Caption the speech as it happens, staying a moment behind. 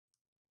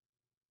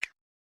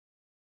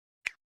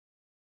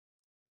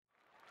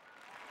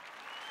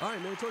All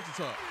right, man, Torture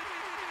Talk.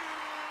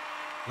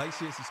 Like,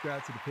 share,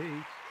 subscribe to the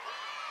page.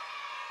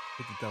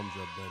 Hit the thumbs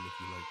up button if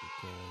you like the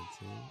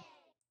content.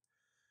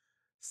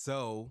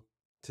 So,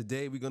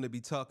 today we're going to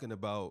be talking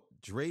about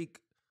Drake.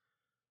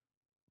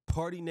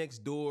 Party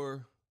Next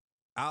Door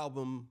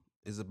album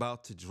is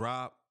about to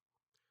drop,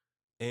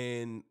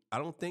 and I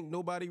don't think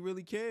nobody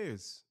really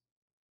cares.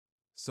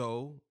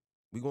 So,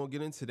 we're going to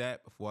get into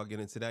that. Before I get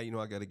into that, you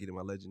know I got to get in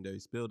my legendary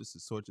spiel. This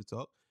is Torture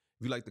Talk.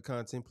 If you like the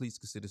content, please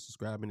consider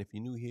subscribing. If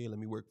you're new here, let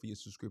me work for your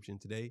subscription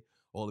today.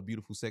 All the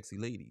beautiful, sexy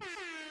ladies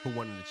who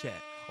want in the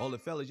chat. All the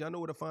fellas, y'all know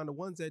where to find the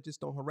ones that just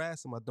don't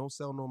harass them. I don't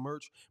sell no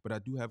merch, but I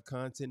do have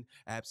content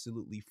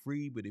absolutely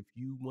free. But if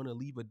you want to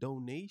leave a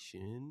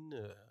donation,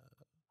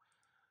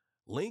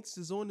 links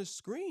is on the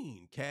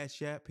screen.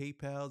 Cash App,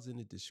 PayPal's in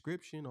the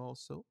description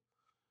also.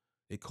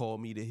 They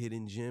called me the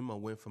hidden gem. I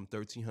went from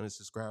 1,300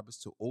 subscribers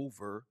to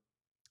over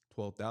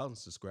 12,000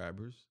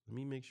 subscribers. Let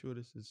me make sure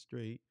this is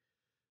straight.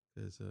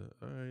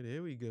 All right,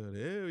 there we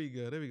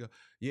go.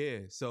 Yeah,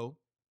 so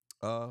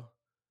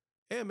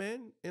yeah,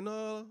 man. And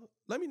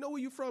let me know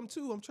where you from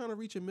too. I'm trying to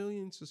reach 1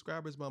 million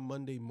subscribers by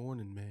Monday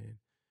morning, man.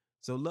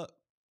 So look,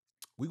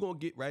 we're gonna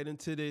get right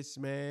into this,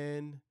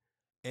 man.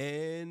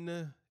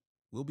 And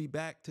we'll be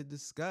back to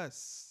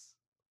discuss.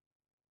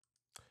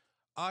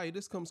 All right,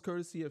 this comes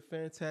courtesy of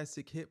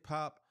Fantastic Hip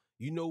Hop.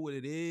 You know what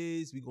it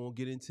is. We're gonna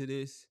get into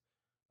this.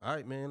 All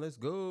right, man, let's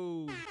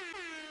go.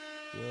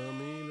 You know what I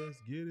mean? Let's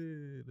get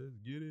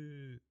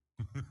it.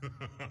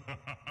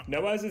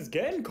 Now, as it's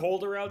getting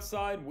colder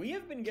outside, we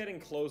have been getting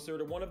closer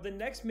to one of the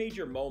next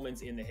major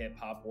moments in the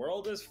hip-hop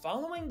world, as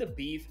following the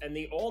beef and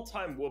the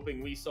all-time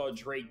whooping we saw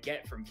Drake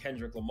get from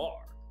Kendrick Lamar.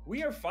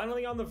 We are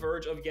finally on the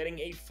verge of getting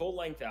a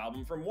full-length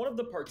album from one of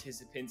the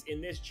participants in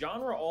this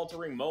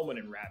genre-altering moment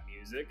in rap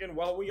music, and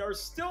while we are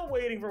still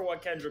waiting for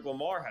what Kendrick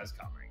Lamar has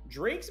coming,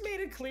 Drake's made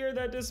it clear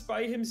that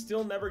despite him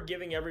still never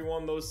giving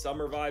everyone those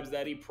summer vibes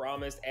that he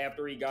promised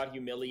after he got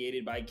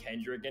humiliated by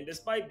Kendrick, and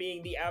despite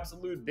being the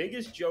absolute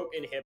biggest joke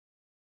in hip.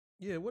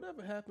 Yeah,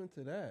 whatever happened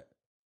to that?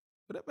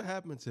 What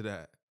happened to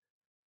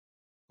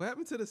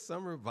the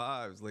summer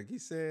vibes? Like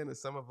he's saying the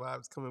summer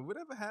vibes coming.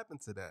 Whatever happened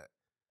to that?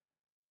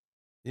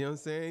 You know what I'm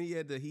saying?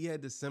 He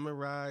had the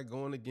samurai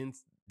going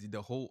against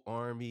the whole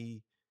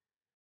army.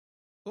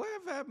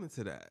 Whatever happened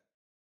to that?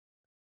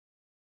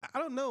 I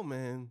don't know,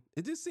 man.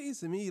 It just seems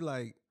to me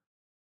like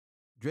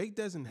Drake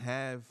doesn't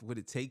have what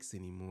it takes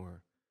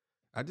anymore.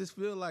 I just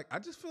feel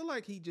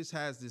like he just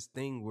has this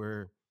thing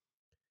where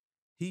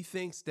he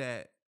thinks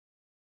that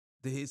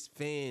his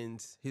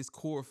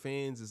core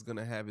fans is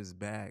gonna have his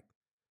back.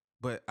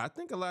 But I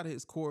think a lot of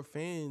his core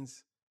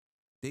fans,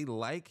 they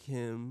like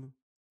him.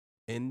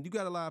 And you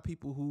got a lot of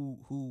people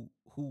who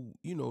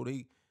you know,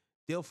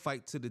 they'll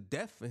fight to the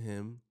death for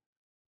him.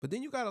 But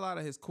then you got a lot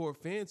of his core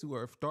fans who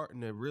are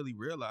starting to really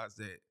realize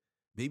that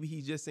maybe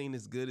he just ain't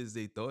as good as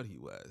they thought he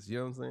was. You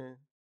know what I'm saying?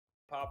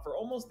 Pop for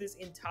almost this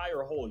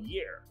entire whole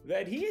year,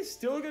 that he is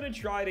still going to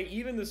try to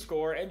even the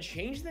score and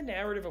change the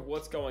narrative of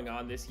what's going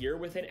on this year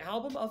with an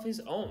album of his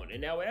own.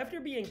 And now,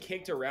 after being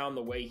kicked around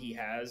the way he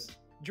has,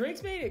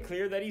 Drake's made it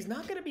clear that he's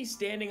not going to be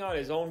standing on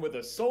his own with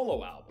a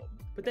solo album,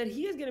 but that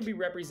he is going to be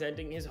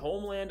representing his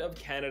homeland of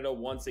Canada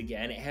once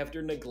again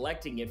after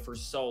neglecting it for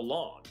so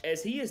long,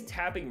 as he is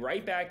tapping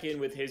right back in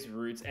with his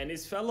roots and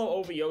his fellow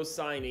OVO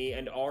signee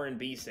and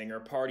R&B singer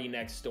Party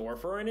Next Door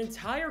for an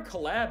entire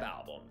collab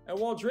album. And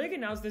while Drake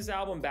announced this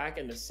album back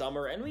in the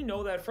summer, and we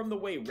know that from the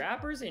way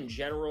rappers in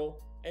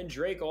general, and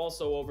Drake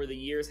also over the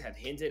years, have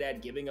hinted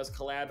at giving us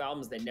collab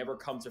albums that never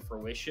come to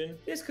fruition,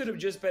 this could have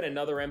just been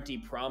another empty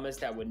promise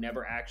that would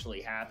never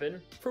actually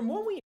happen. From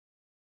what we...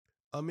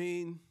 I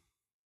mean,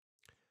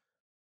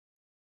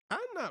 I'm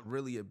not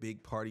really a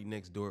big Party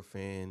Next Door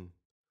fan.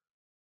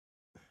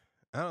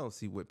 I don't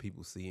see what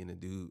people see in the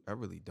dude. I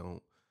really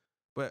don't.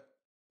 But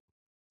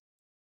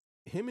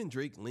him and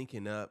Drake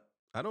linking up,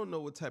 I don't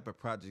know what type of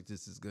project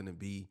this is going to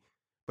be.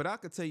 But I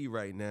could tell you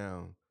right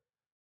now,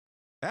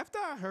 after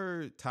I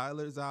heard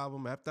Tyler's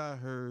album, after I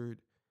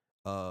heard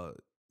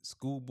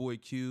Schoolboy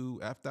Q,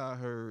 after I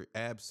heard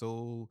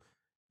Absol,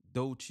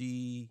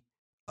 Doechii,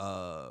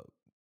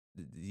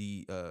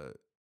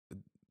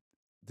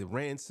 the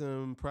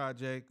Ransom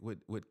project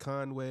with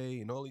Conway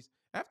and all these.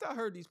 After I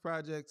heard these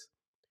projects,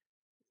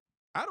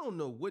 I don't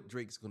know what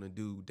Drake's gonna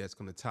do that's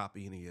gonna top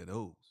any of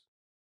those.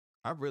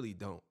 I really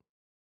don't.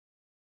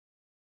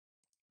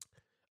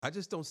 I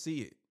just don't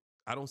see it.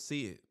 I don't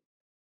see it.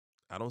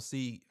 I don't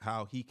see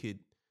how he could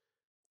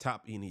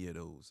top any of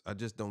those. I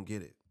just don't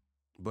get it.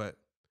 But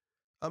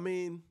I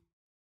mean,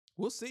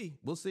 we'll see.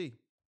 We'll see.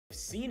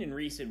 Seen in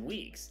recent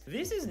weeks.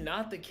 This is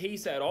not the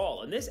case at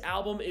all, and this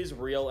album is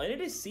real, and it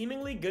is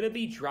seemingly gonna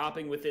be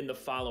dropping within the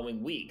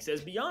following weeks,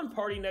 as beyond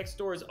Party Next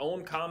Door's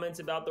own comments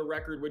about the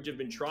record, which have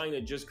been trying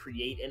to just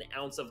create an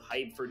ounce of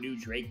hype for new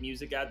Drake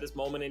music at this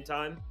moment in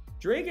time,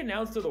 Drake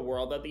announced to the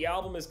world that the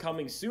album is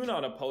coming soon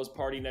on a post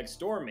Party Next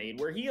Door made,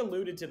 where he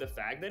alluded to the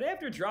fact that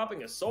after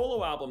dropping a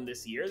solo album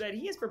this year, that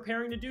he is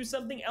preparing to do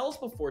something else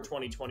before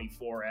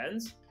 2024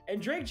 ends,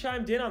 And Drake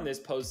chimed in on this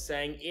post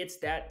saying it's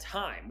that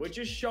time, which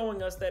is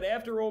showing us that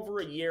after over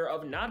a year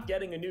of not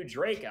getting a new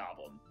Drake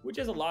album, which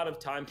is a lot of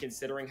time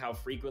considering how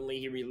frequently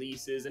he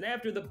releases, and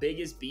after the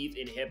biggest beef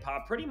in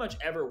hip-hop pretty much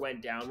ever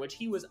went down, which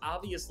he was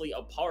obviously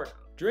a part of,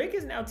 Drake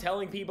is now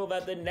telling people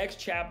that the next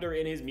chapter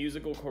in his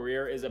musical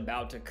career is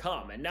about to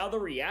come, and now the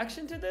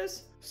reaction to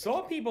this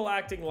saw people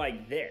acting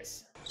like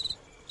this.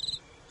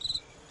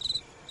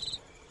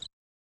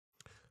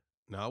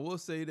 Now, I will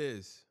say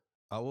this.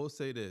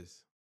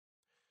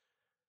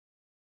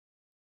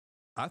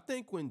 I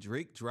think when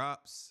Drake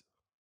drops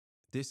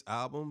this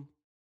album,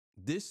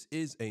 this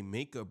is a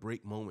make or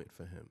break moment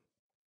for him.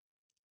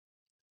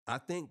 I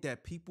think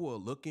that people are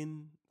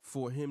looking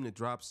for him to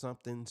drop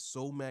something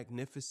so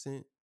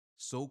magnificent,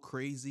 so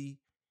crazy,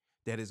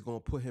 that is going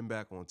to put him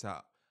back on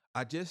top.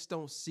 I just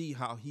don't see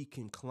how he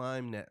can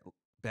climb that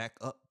back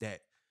up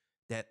that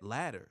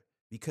ladder,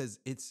 because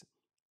it's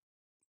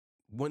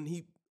when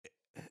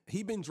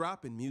he been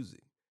dropping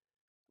music,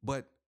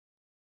 but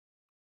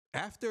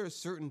after a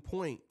certain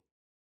point,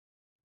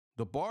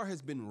 the bar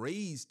has been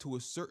raised to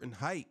a certain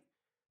height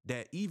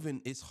that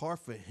even it's hard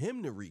for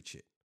him to reach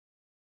it.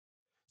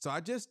 So I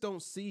just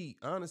don't see,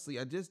 honestly,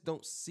 I just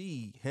don't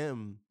see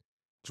him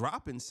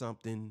dropping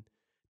something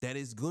that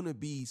is going to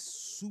be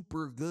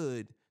super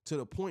good to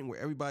the point where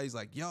everybody's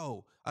like,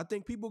 yo, I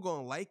think people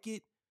going to like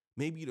it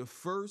maybe the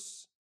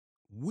first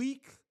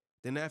week.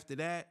 Then after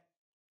that,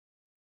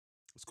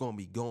 it's going to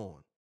be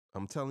gone.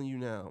 I'm telling you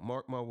now,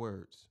 mark my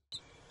words.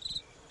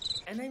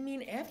 And I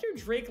mean, after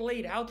Drake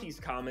laid out these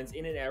comments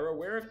in an era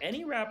where if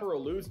any rapper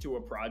alludes to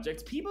a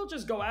project, people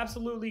just go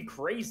absolutely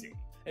crazy.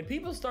 And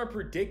people start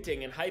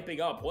predicting and hyping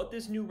up what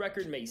this new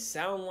record may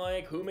sound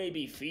like, who may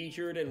be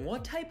featured, and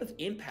what type of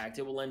impact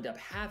it will end up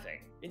having.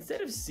 Instead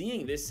of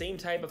seeing this same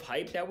type of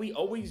hype that we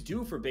always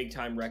do for big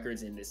time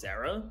records in this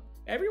era,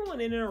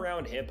 everyone in and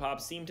around hip-hop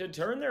seemed to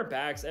turn their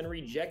backs and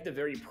reject the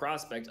very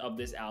prospect of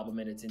this album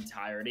in its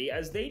entirety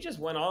as they just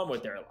went on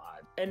with their lives.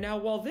 And now,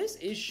 while this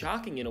is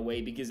shocking in a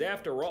way, because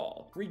after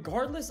all,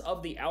 regardless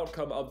of the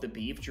outcome of the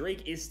beef,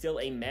 Drake is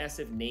still a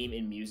massive name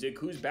in music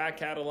whose back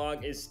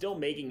catalog is still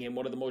making him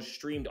one of the most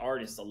streamed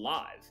artists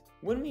alive.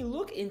 When we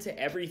look into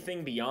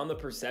everything beyond the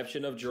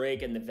perception of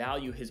Drake and the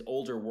value his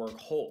older work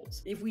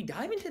holds, if we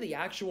dive into the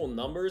actual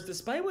numbers,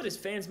 despite what his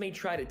fans may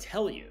try to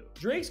tell you,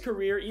 Drake's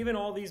career, even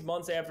all these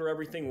months after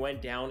everything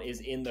went down,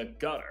 is in the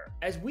gutter,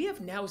 as we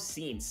have now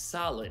seen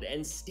solid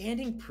and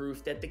standing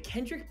proof that the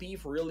Kendrick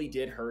beef really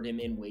did hurt him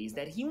in ways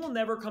that he will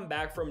never come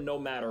back from no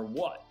matter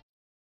what.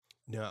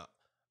 Now,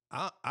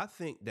 I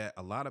think that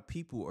a lot of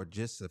people are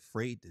just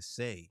afraid to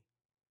say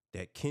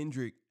that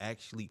Kendrick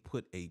actually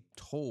put a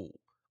toll.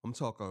 I'm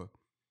talking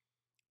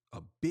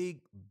a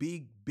big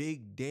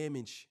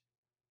damage.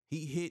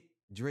 He hit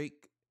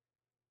Drake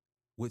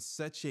with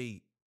such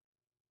a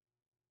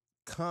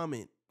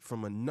comment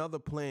from another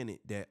planet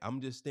that I'm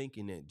just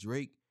thinking that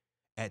Drake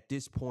at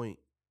this point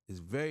is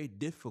very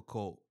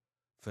difficult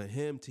for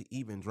him to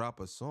even drop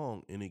a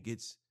song and it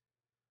gets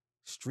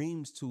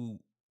streams to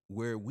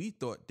where we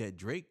thought that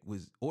Drake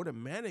was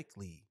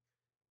automatically.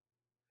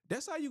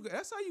 That's how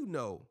you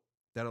know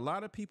that a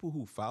lot of people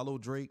who follow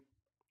Drake,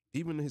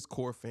 even his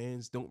core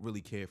fans, don't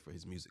really care for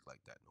his music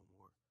like that no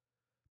more,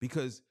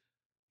 because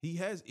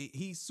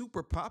he's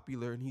super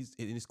popular and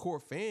his core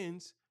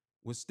fans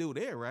was still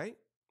there, right?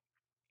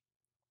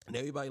 And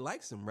everybody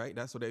likes him, right?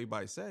 That's what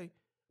everybody say.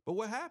 But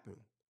what happened?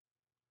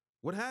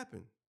 What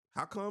happened?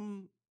 How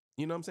come,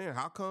 you know what I'm saying?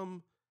 How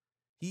come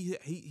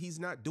he's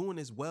not doing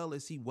as well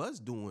as he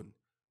was doing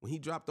when he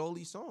dropped all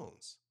these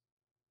songs?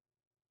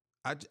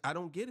 I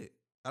don't get it.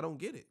 I don't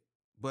get it.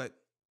 But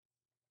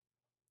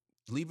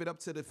leave it up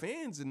to the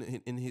fans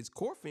and his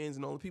core fans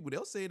and all the people.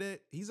 They'll say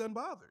that he's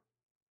unbothered.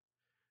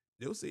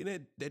 They'll say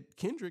that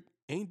Kendrick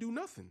ain't do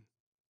nothing.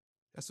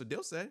 That's what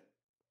they'll say.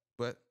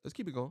 But let's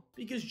keep it going.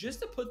 Because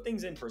just to put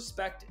things in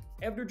perspective,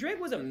 after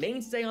Drake was a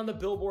mainstay on the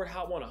Billboard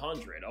Hot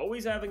 100,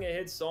 always having a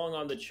hit song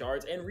on the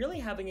charts and really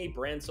having a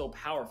brand so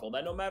powerful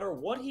that no matter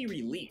what he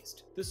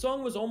released, the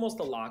song was almost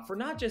a lock for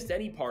not just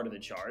any part of the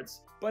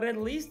charts, but at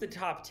least the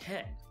top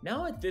 10.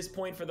 Now at this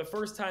point, for the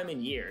first time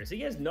in years,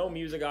 he has no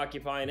music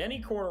occupying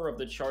any corner of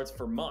the charts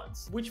for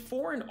months, which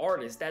for an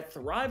artist that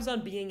thrives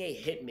on being a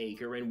hit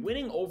maker and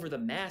winning over the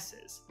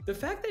masses, the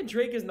fact that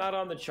Drake is not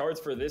on the charts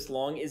for this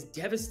long is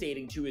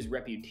devastating to his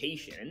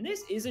reputation, and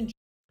this isn't.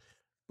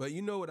 But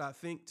you know what I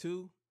think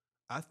too?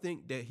 I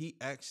think that he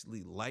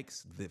actually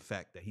likes the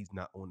fact that he's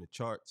not on the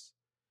charts.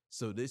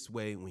 So this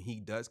way, when he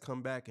does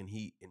come back and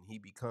he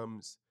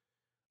becomes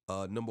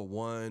number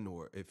one,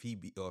 or if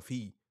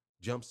he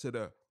jumps to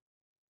the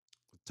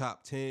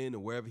top 10 or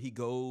wherever he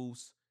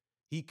goes,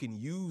 he can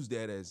use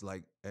that as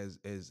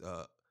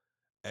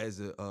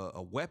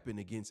a weapon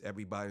against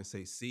everybody and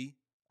say, see,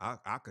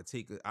 I could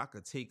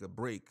take a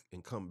break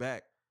and come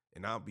back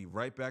and I'll be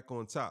right back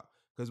on top.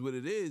 Because what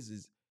it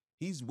is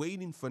he's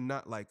waiting for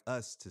not like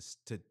us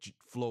to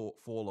fall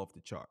off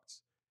the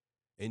charts.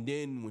 And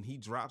then when he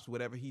drops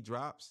whatever he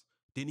drops,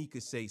 then he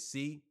could say,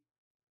 see,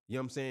 You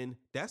know what I'm saying?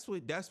 That's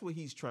what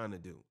he's trying to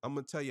do. I'm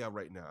gonna tell y'all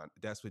right now.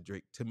 That's what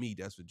Drake. To me,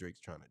 that's what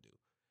Drake's trying to do.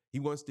 He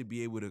wants to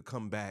be able to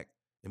come back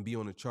and be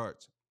on the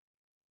charts,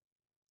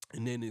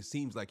 and then it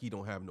seems like he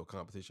don't have no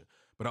competition.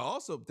 But I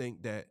also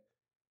think that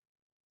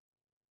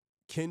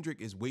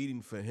Kendrick is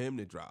waiting for him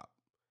to drop.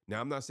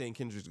 Now, I'm not saying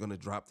Kendrick's gonna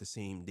drop the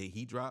same day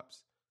he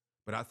drops,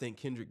 but I think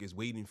Kendrick is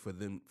waiting for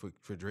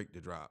Drake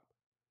to drop,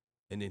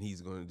 and then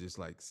he's gonna just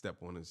like step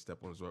on his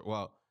work.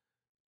 Well,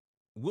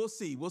 we'll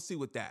see. We'll see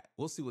with that.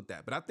 We'll see with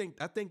that. But I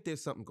think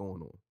there's something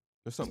going on.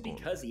 There's something going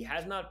on. Because he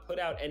has not put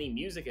out any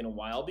music in a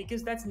while,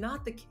 because that's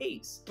not the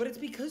case. But it's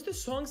because the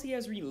songs he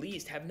has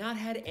released have not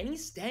had any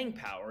staying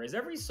power, as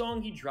every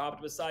song he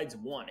dropped besides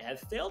one have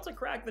failed to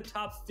crack the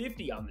top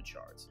 50 on the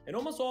charts. And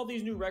almost all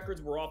these new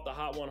records were off the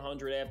Hot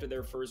 100 after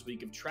their first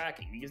week of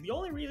tracking, because the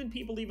only reason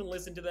people even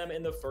listened to them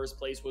in the first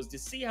place was to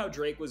see how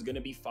Drake was going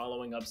to be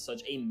following up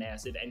such a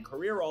massive and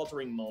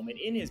career-altering moment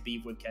in his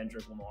beef with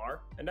Kendrick Lamar.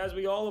 And as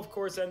we all of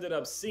course ended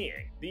up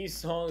seeing, these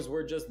songs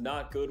were just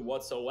not good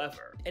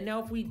whatsoever. And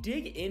now if we dig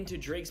into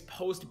Drake's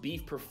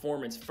post-beef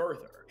performance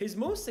further, his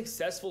most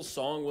successful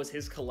song was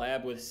his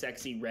collab with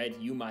Sexy Red,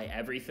 You My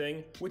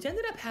Everything, which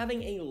ended up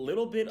having a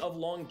little bit of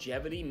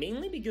longevity,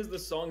 mainly because the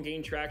song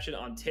gained traction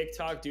on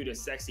TikTok due to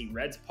Sexy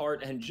Red's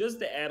part, and just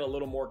to add a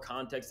little more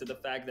context to the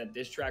fact that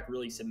this track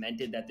really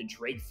cemented that the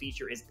Drake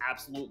feature is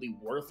absolutely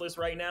worthless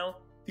right now.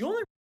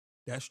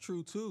 That's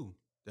true too.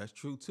 That's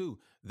true too.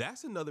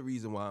 That's another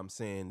reason why I'm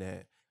saying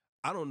that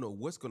I don't know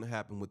what's going to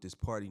happen with this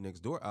Party Next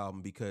Door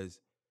album, because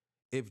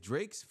if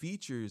Drake's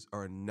features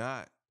are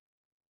not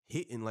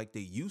hitting like they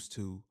used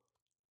to,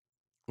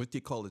 what they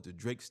call it, the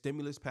Drake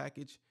stimulus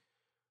package,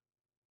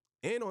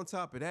 and on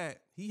top of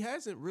that, he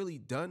hasn't really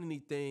done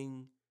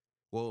anything.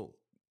 Well,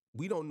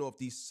 we don't know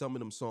if some of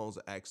them songs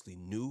are actually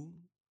new.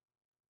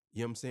 You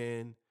know what I'm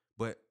saying?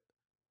 But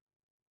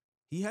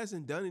he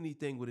hasn't done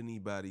anything with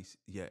anybody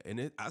yet.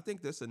 And I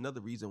think that's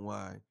another reason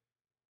why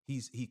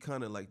he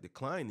kind of like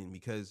declining,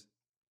 because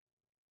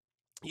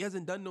he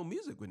hasn't done no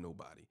music with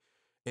nobody.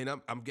 And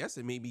I'm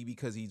guessing maybe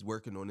because he's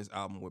working on this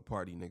album with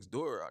Party Next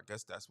Door. I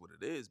guess that's what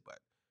it is. But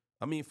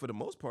I mean, for the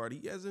most part,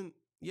 he hasn't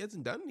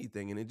done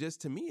anything. And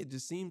to me, it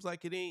just seems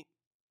like it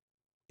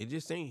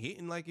just ain't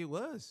hitting like it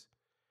was.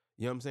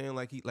 You know what I'm saying?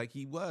 Like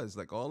he was.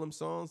 Like all them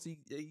songs he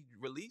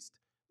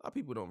released, a lot of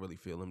people don't really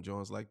feel them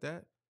Jones like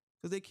that,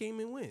 because they came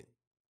and went.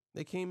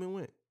 They came and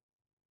went.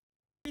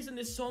 Reason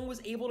this song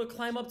was able to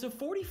climb up to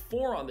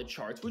 44 on the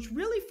charts, which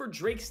really for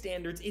Drake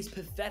standards is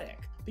pathetic.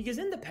 Because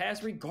in the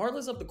past,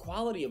 regardless of the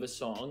quality of a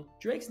song,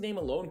 Drake's name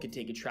alone could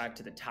take a track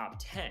to the top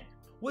 10.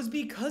 Was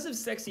because of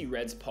Sexy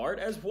Red's part,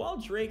 as while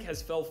Drake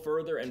has fell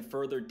further and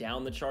further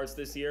down the charts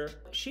this year,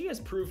 she has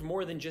proved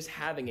more than just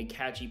having a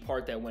catchy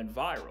part that went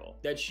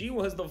viral, that she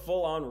was the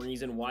full-on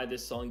reason why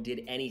this song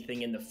did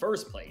anything in the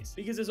first place.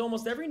 Because as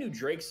almost every new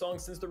Drake song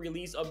since the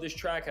release of this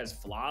track has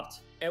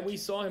flopped, and we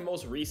saw him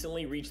most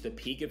recently reach the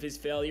peak of his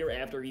failure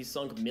after he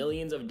sunk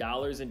millions of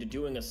dollars into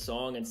doing a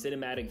song and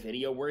cinematic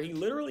video where he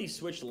literally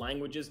switched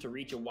languages to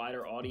reach a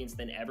wider audience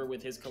than ever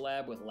with his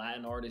collab with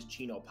Latin artist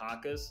Chino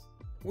Pacas.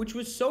 Which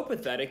was so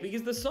pathetic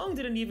because the song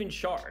didn't even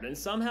chart, and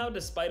somehow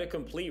despite a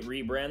complete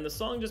rebrand, the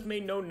song just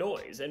made no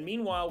noise. And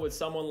meanwhile, with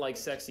someone like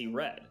Sexy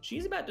Red,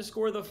 she's about to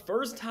score the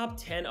first top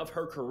 10 of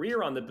her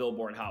career on the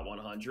Billboard Hot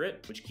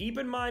 100, which keep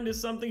in mind is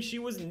something she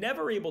was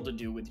never able to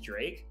do with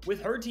Drake,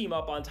 with her team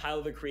up on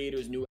Tyler the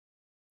Creator's new.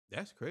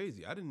 That's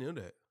crazy. I didn't know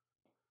that.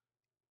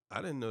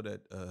 I didn't know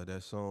that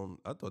that song.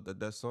 I thought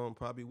that song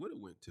probably would have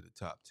went to the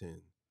top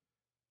 10.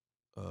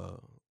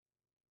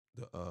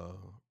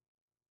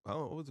 I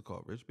don't know, what was it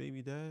called? Rich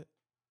Baby Dad?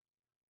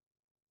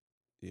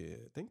 Yeah,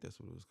 I think that's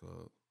what it was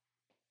called.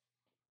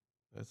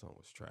 That song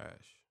was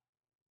trash.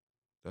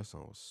 That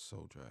song was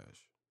so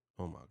trash.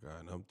 Oh my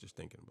God. And I'm just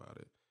thinking about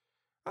it.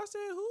 I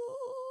said, ooh,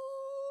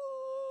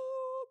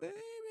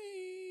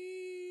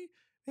 baby,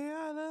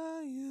 yeah, I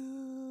love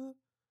you.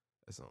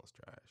 That song was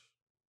trash.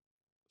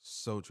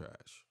 So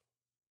trash.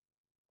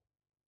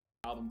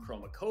 Album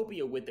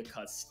Chromacopia with the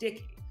cut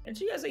Sticky. And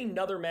she has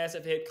another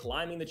massive hit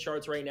climbing the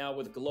charts right now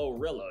with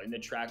Glorilla in the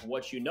track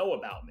What You Know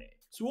About Me.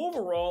 So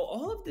overall,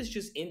 all of this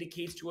just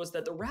indicates to us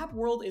that the rap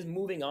world is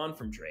moving on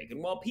from Drake,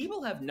 and while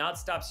people have not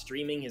stopped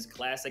streaming his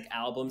classic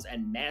albums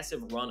and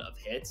massive run of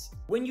hits,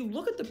 when you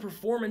look at the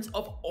performance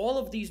of all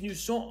of these new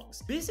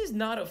songs, this is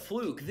not a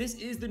fluke, this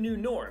is the new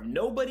norm.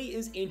 Nobody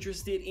is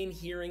interested in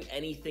hearing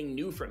anything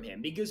new from him,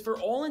 because for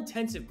all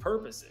intensive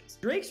purposes,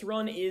 Drake's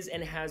run is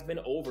and has been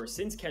over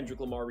since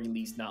Kendrick Lamar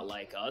released Not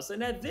Like Us,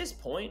 and at this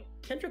point,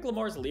 Kendrick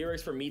Lamar's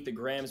lyrics for Meet the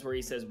Grams where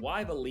he says,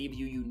 "Why believe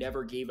you, you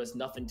never gave us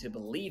nothing to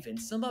believe in,"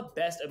 sum up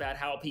best about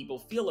how people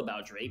feel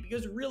about Drake,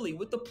 because really,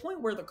 with the point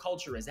where the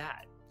culture is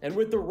at, and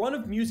with the run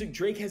of music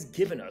Drake has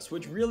given us,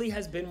 which really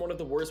has been one of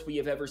the worst we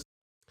have ever seen.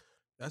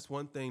 That's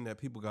one thing that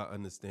people got to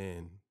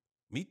understand.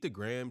 Meet the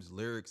Grams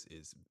lyrics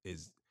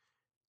is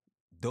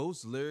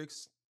those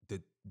lyrics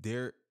that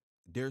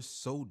they're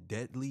so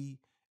deadly,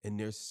 and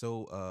they're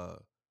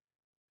so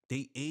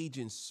they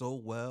aging so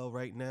well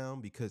right now,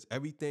 because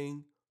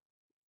everything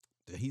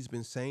that he's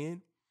been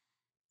saying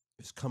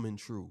is coming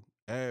true.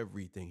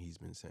 Everything he's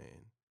been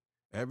saying.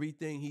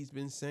 Everything he's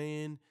been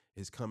saying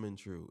is coming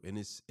true. And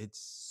it's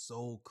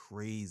so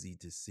crazy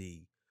to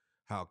see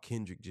how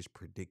Kendrick just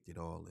predicted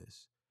all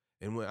this.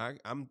 And when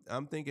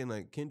I'm thinking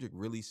like Kendrick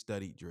really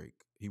studied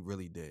Drake. He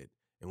really did.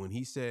 And when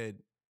he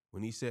said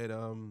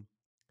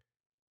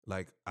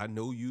like I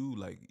know you,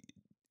 like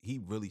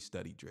he really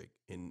studied Drake.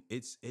 And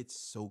it's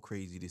so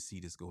crazy to see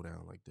this go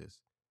down like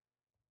this.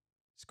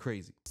 It's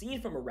crazy.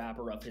 Seen from a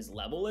rapper of his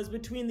level, as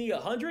between the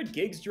 100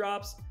 gigs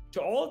drops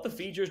to all of the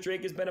features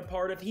Drake has been a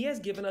part of, he has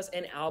given us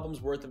an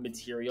album's worth of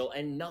material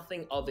and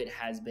nothing of it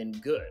has been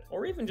good,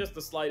 or even just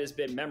the slightest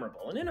bit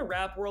memorable. And in a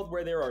rap world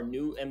where there are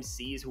new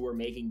MCs who are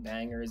making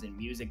bangers and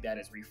music that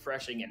is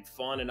refreshing and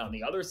fun, and on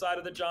the other side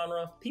of the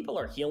genre, people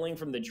are healing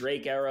from the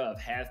Drake era of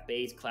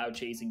half-baked,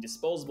 cloud-chasing,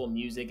 disposable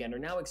music and are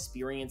now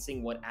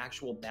experiencing what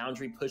actual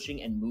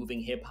boundary-pushing and moving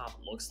hip-hop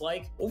looks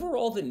like.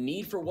 Overall, the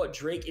need for what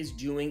Drake is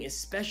doing,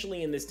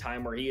 especially in this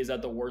time where he is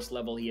at the worst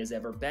level he has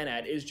ever been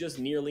at, is just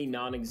nearly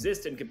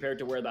non-existent compared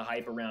to where the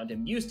hype around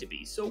him used to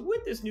be. So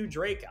with this new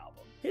Drake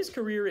album, his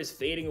career is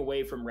fading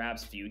away from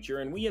rap's future,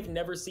 and we have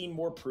never seen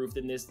more proof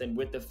than this than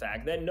with the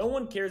fact that no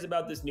one cares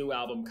about this new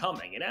album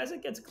coming, and as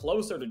it gets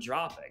closer to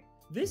dropping,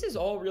 this is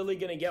all really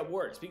gonna get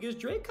worse, because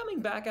Drake coming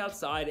back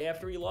outside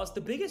after he lost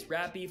the biggest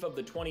rap beef of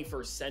the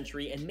 21st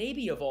century and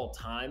maybe of all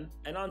time,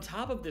 and on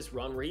top of this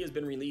run where he has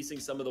been releasing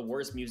some of the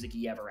worst music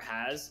he ever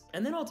has,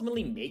 and then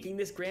ultimately making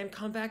this grand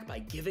comeback by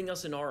giving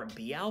us an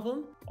R&B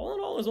album, all in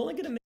all is only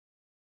gonna make.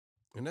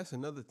 And that's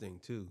another thing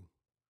too.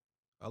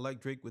 I like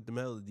Drake with the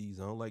melodies.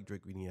 I don't like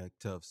Drake when he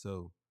act tough.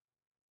 So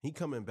he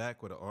coming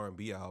back with an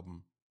R&B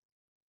album.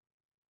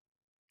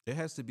 It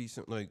has to be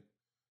something like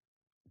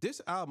this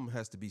album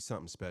has to be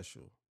something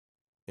special.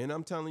 And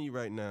I'm telling you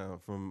right now,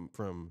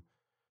 from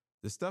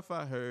the stuff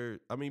I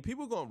heard, I mean,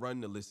 people gonna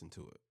run to listen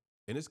to it,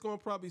 and it's gonna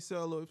probably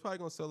sell. It's probably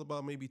gonna sell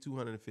about maybe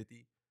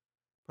 250,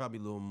 probably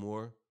a little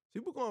more.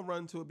 People gonna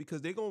run to it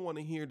because they gonna want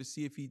to hear to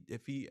see if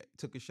he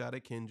took a shot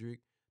at Kendrick.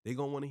 They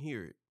gonna want to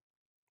hear it.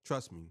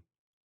 Trust me.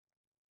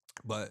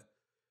 But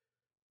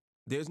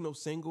there's no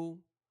single,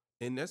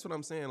 and that's what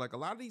I'm saying. Like a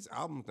lot of these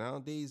albums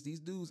nowadays, these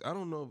dudes, I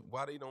don't know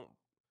why they don't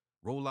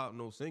roll out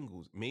no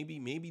singles. Maybe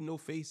No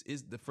Face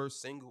is the first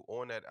single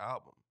on that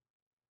album.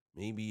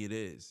 Maybe it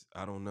is.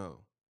 I don't know.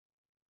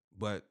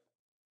 But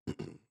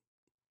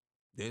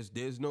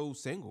there's no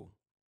single.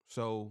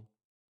 So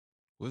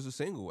where's the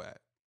single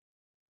at?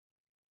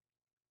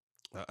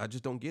 I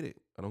just don't get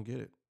it. I don't get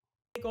it.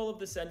 All of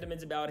the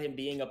sentiments about him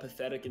being a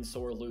pathetic and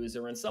sore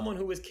loser and someone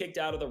who was kicked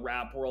out of the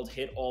rap world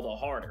hit all the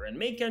harder, and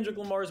make Kendrick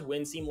Lamar's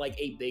win seem like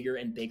a bigger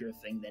and bigger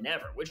thing than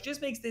ever, which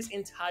just makes this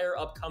entire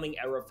upcoming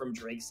era from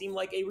Drake seem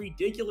like a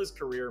ridiculous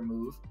career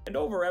move, and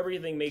over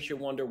everything makes you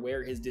wonder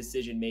where his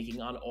decision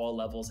making on all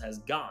levels has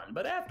gone.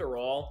 But after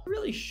all, it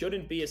really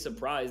shouldn't be a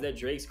surprise that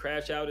Drake's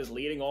crash out is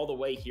leading all the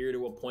way here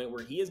to a point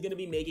where he is going to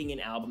be making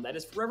an album that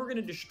is forever going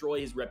to destroy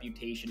his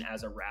reputation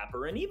as a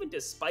rapper, and even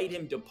despite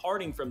him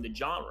departing from the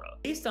genre.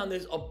 Based on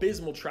this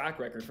abysmal track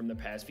record from the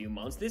past few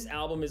months, this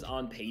album is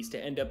on pace to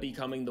end up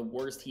becoming the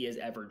worst he has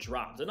ever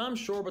dropped, and I'm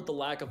sure with the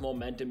lack of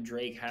momentum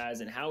Drake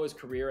has and how his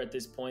career at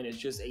this point is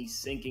just a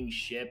sinking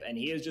ship, and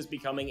he is just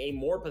becoming a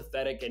more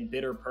pathetic and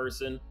bitter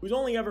person who's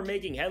only ever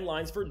making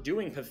headlines for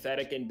doing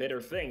pathetic and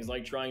bitter things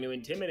like trying to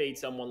intimidate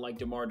someone like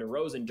DeMar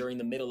DeRozan during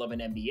the middle of an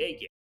NBA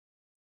game.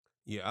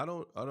 Yeah, I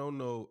don't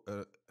know.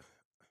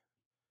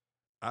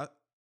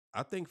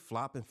 I think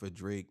flopping for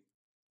Drake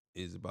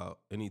is about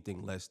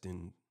anything less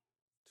than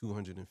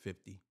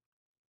 250.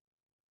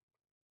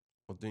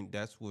 I think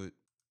that's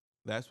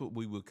what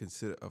we would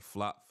consider a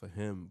flop for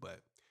him,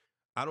 but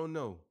I don't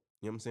know.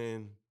 You know what I'm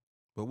saying?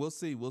 But we'll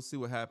see. We'll see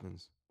what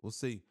happens. We'll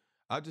see.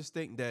 I just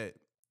think that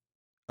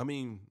I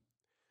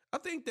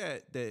think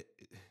that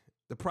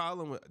the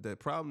problem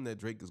that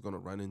Drake is going to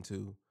run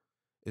into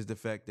is the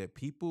fact that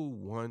people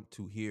want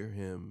to hear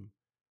him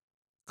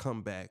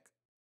come back.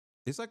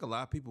 It's like a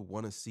lot of people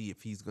want to see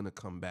if he's going to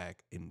come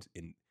back and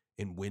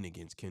win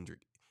against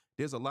Kendrick.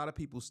 There's a lot of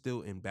people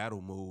still in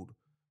battle mode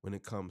when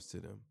it comes to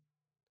them.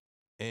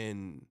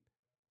 And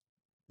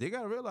they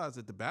got to realize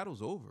that the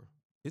battle's over.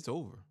 It's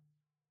over.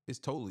 It's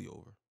totally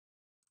over.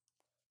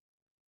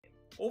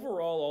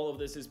 Overall, all of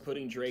this is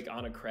putting Drake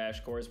on a crash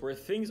course where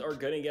things are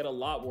gonna get a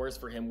lot worse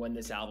for him when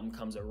this album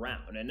comes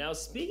around. And now,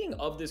 speaking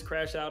of this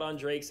crash out on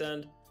Drake's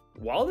end,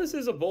 while this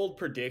is a bold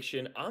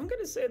prediction, I'm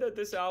gonna say that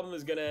this album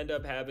is gonna end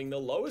up having the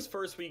lowest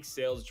first week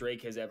sales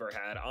Drake has ever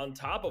had on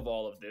top of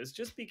all of this,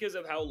 just because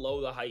of how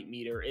low the hype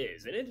meter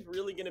is. And it's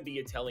really gonna be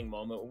a telling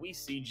moment when we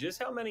see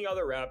just how many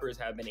other rappers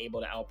have been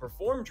able to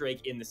outperform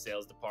Drake in the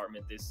sales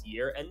department this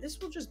year, and this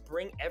will just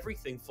bring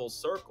everything full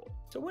circle.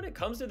 So when it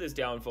comes to this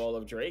downfall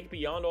of Drake,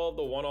 beyond all of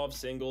the one-off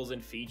singles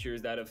and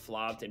features that have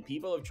flopped and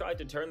people have tried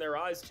to turn their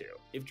eyes to,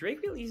 if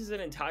Drake releases an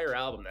entire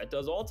album that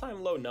does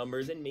all-time low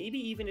numbers and maybe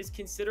even is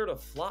considered a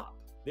flop,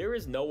 there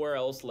is nowhere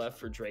else left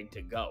for Drake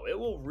to go. It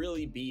will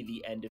really be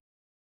the end of.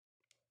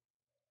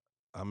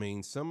 I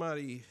mean,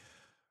 somebody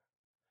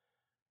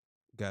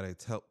gotta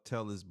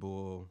tell this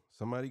bull.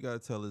 Somebody gotta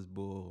tell this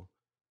bull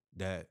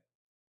that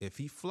if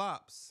he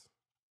flops,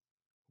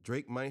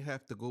 Drake might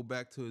have to go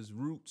back to his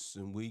roots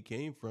and where he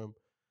came from,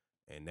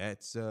 and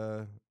that's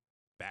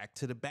back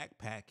to the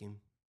backpacking.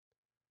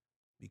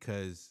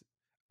 Because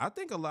I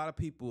think a lot of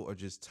people are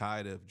just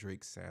tired of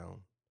Drake's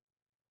sound.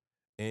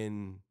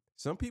 And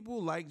some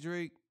people like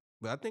Drake,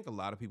 but I think a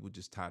lot of people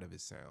just tired of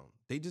his sound.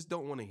 They just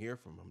don't want to hear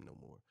from him no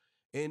more.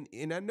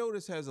 And I know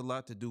this has a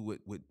lot to do with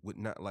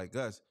not like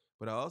us,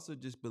 but I also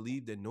just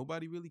believe that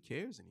nobody really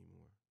cares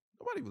anymore.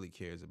 Nobody really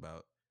cares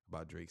about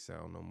Drake's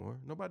sound no more.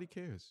 Nobody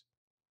cares.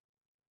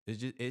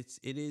 It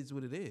is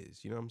what it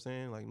is. You know what I'm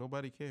saying? Like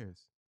nobody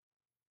cares.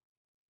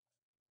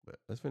 But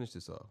let's finish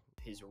this off.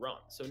 His run.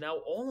 So now,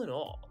 all in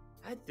all,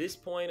 at this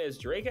point, as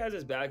Drake has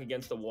his back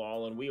against the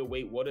wall and we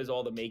await what is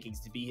all the makings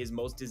to be his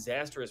most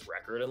disastrous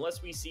record,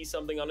 unless we see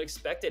something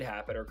unexpected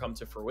happen or come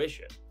to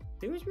fruition,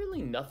 there is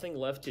really nothing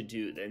left to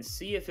do than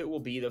see if it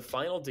will be the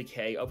final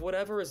decay of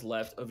whatever is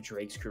left of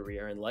Drake's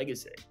career and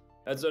legacy.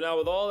 And so now,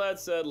 with all that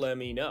said, let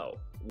me know,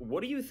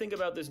 what do you think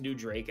about this new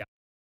Drake album?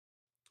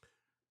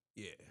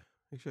 Yeah.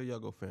 Make sure y'all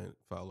go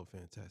follow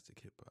Fantastic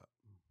Hip Hop.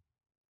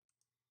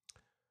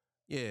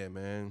 Yeah,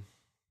 man.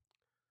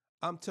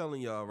 I'm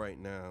telling y'all right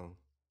now,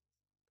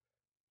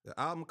 the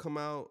album come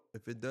out,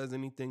 if it does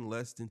anything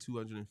less than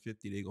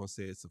 250, they're going to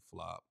say it's a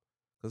flop.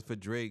 Because for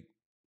Drake,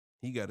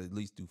 he got to at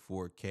least do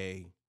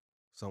 4K,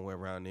 somewhere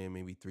around there,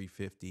 maybe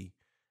 350.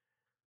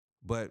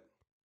 But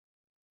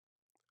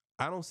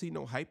I don't see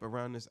no hype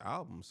around this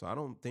album. So I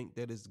don't think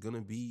that it's going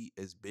to be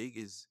as big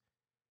as,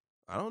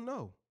 I don't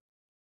know.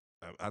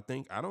 I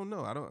don't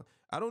know.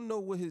 I don't know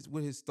what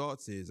his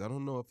thoughts is. I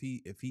don't know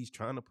if he's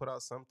trying to put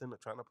out something or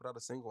trying to put out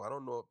a single. I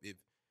don't know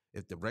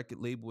if the record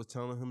label was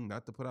telling him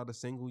not to put out a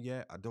single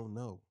yet. I don't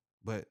know.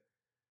 But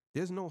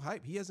there's no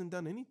hype. He hasn't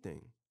done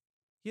anything.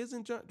 He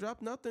hasn't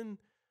dropped nothing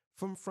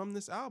from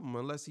this album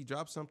unless he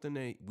dropped something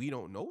that we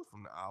don't know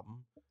from the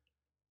album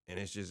and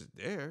it's just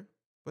there.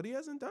 But he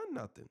hasn't done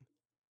nothing.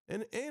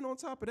 And on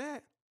top of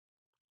that,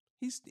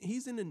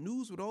 he's in the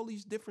news with all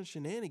these different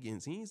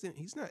shenanigans. He's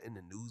not in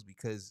the news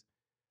because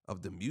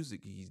of the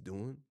music he's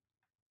doing.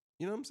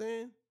 You know what I'm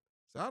saying?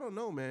 So I don't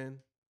know, man.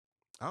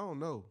 I don't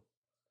know.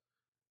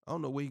 I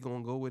don't know where he's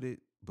gonna go with it,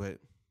 but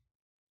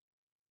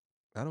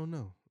I don't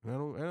know. I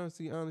don't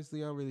see,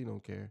 honestly, I really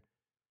don't care.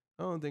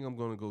 I don't think I'm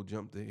gonna go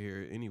jump to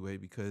here anyway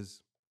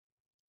because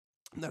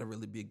I'm not a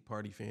really big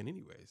party fan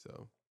anyway.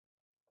 So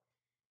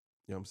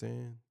you know what I'm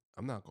saying?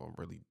 I'm not gonna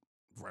really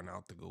run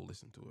out to go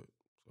listen to it.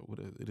 So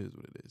it is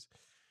what it is.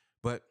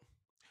 But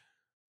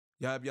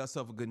y'all have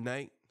yourself a good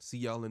night. See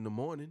y'all in the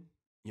morning.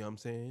 You know what I'm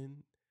saying?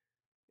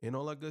 And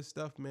all that good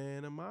stuff,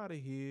 man. I'm out of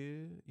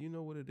here. You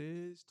know what it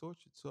is.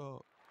 Torture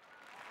Talk.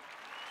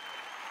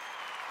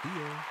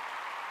 Yeah.